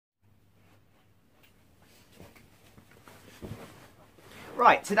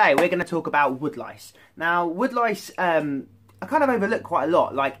Right, today we're going to talk about woodlice. Now, woodlice are kind of overlooked quite a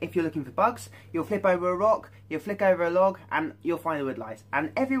lot. Like, if you're looking for bugs, you'll flip over a rock, you'll flick over a log, and you'll find a woodlice.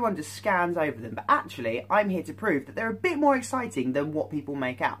 And everyone just scans over them. But actually, I'm here to prove that they're a bit more exciting than what people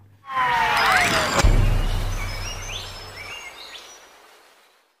make out.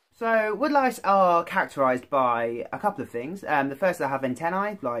 So, woodlice are characterised by a couple of things. The first, they have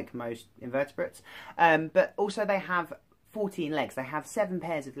antennae, like most invertebrates, but also they have 14 legs. They have 7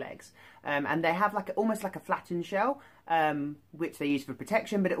 pairs of legs, and they have almost like a flattened shell, which they use for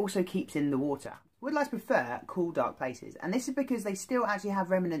protection, but it also keeps in the water. Woodlice prefer cool, dark places, and this is because they still actually have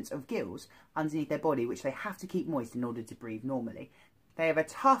remnants of gills underneath their body, which they have to keep moist in order to breathe normally. They have a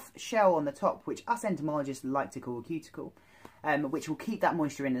tough shell on the top, which us entomologists like to call a cuticle, which will keep that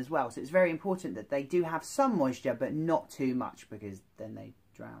moisture in as well. So it's very important that they do have some moisture, but not too much, because then they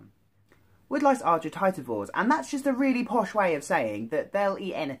drown. Woodlice are ditytovores, and that's just a really posh way of saying that they'll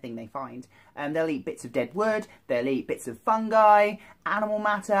eat anything they find. They'll eat bits of dead wood, they'll eat bits of fungi, animal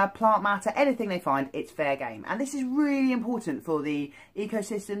matter, plant matter, anything they find, it's fair game. And this is really important for the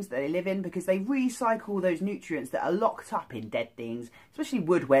ecosystems that they live in, because they recycle those nutrients that are locked up in dead things, especially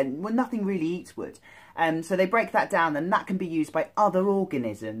wood when nothing really eats wood. So they break that down, and that can be used by other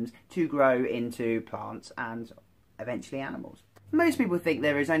organisms to grow into plants and eventually animals. Most people think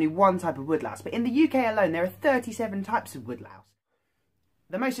there is only one type of woodlouse, but in the UK alone there are 37 types of woodlouse.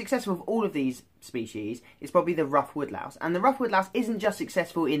 The most successful of all of these species is probably the rough woodlouse, and the rough woodlouse isn't just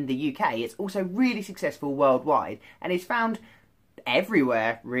successful in the UK, it's also really successful worldwide, and is found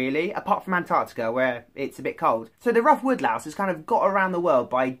everywhere really, apart from Antarctica where it's a bit cold. So the rough woodlouse has kind of got around the world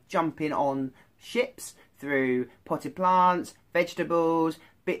by jumping on ships, through potted plants, vegetables,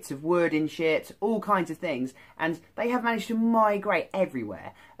 bits of wood in ships, all kinds of things, and they have managed to migrate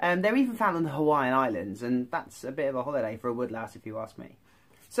everywhere. They're even found on the Hawaiian Islands, and that's a bit of a holiday for a woodlouse if you ask me.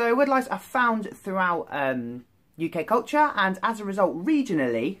 So woodlice are found throughout UK culture, and as a result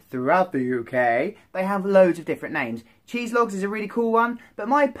regionally, throughout the UK, they have loads of different names. Cheese logs is a really cool one, but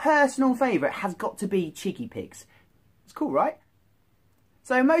my personal favourite has got to be cheeky pigs. It's cool, right?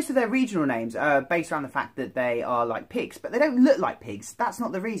 So most of their regional names are based around the fact that they are like pigs, but they don't look like pigs. That's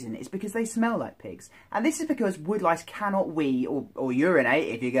not the reason. It's because they smell like pigs. And this is because woodlice cannot wee or urinate,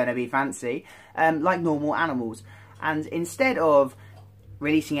 if you're going to be fancy, like normal animals. And instead of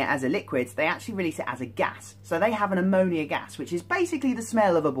releasing it as a liquid, they actually release it as a gas. So they have an ammonia gas, which is basically the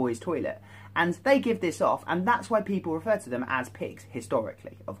smell of a boy's toilet. And they give this off, and that's why people refer to them as pigs,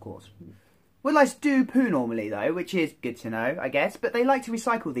 historically, of course. Woodlice do poo normally though, which is good to know, I guess, but they like to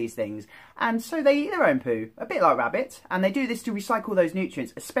recycle these things, and so they eat their own poo, a bit like rabbits, and they do this to recycle those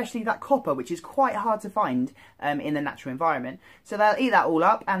nutrients, especially that copper, which is quite hard to find in the natural environment. So they'll eat that all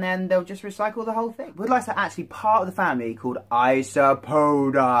up, and then they'll just recycle the whole thing. Woodlice are actually part of the family called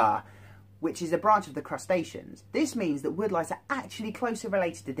Isopoda, which is a branch of the crustaceans. This means that woodlice are actually closer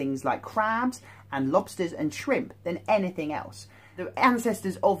related to things like crabs and lobsters and shrimp than anything else. The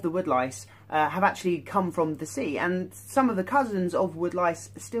ancestors of the woodlice have actually come from the sea, and some of the cousins of woodlice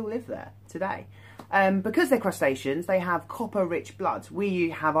still live there today. Because they're crustaceans, they have copper-rich blood. We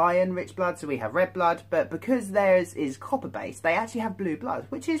have iron-rich blood, so we have red blood, but because theirs is copper-based, they actually have blue blood,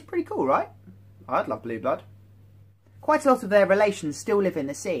 which is pretty cool, right? I'd love blue blood. Quite a lot of their relations still live in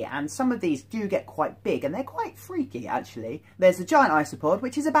the sea, and some of these do get quite big, and they're quite freaky, actually. There's a giant isopod,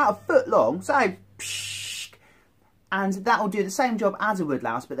 which is about a foot long, so and that will do the same job as a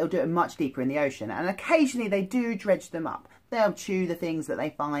woodlouse, but they'll do it much deeper in the ocean. And occasionally they do dredge them up. They'll chew the things that they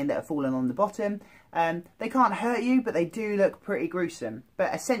find that have fallen on the bottom. They can't hurt you, but they do look pretty gruesome.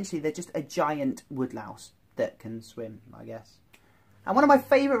 But essentially they're just a giant woodlouse that can swim, I guess. And one of my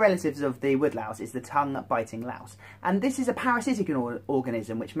favourite relatives of the woodlouse is the tongue-biting louse. And this is a parasitic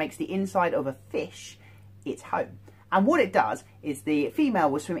organism which makes the inside of a fish its home. And what it does is the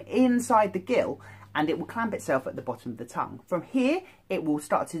female will swim inside the gill, and it will clamp itself at the bottom of the tongue. From here, it will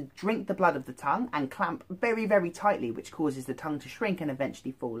start to drink the blood of the tongue and clamp very, very tightly, which causes the tongue to shrink and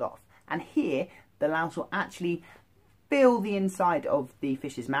eventually fall off. And here, the louse will actually fill the inside of the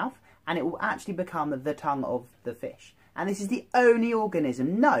fish's mouth, and it will actually become the tongue of the fish. And this is the only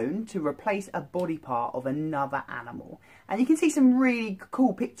organism known to replace a body part of another animal. And you can see some really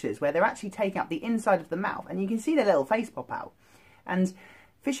cool pictures where they're actually taking up the inside of the mouth, and you can see their little face pop out. And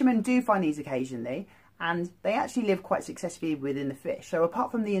fishermen do find these occasionally, and they actually live quite successfully within the fish. So apart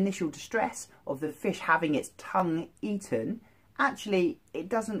from the initial distress of the fish having its tongue eaten, actually it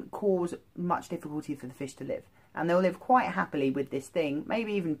doesn't cause much difficulty for the fish to live. And they'll live quite happily with this thing,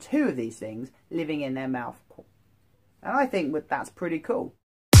 maybe even 2 of these things, living in their mouth. And I think that's pretty cool.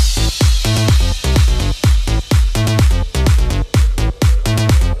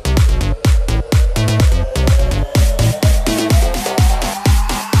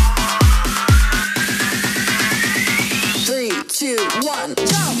 2, 1,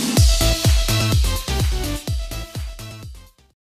 jump!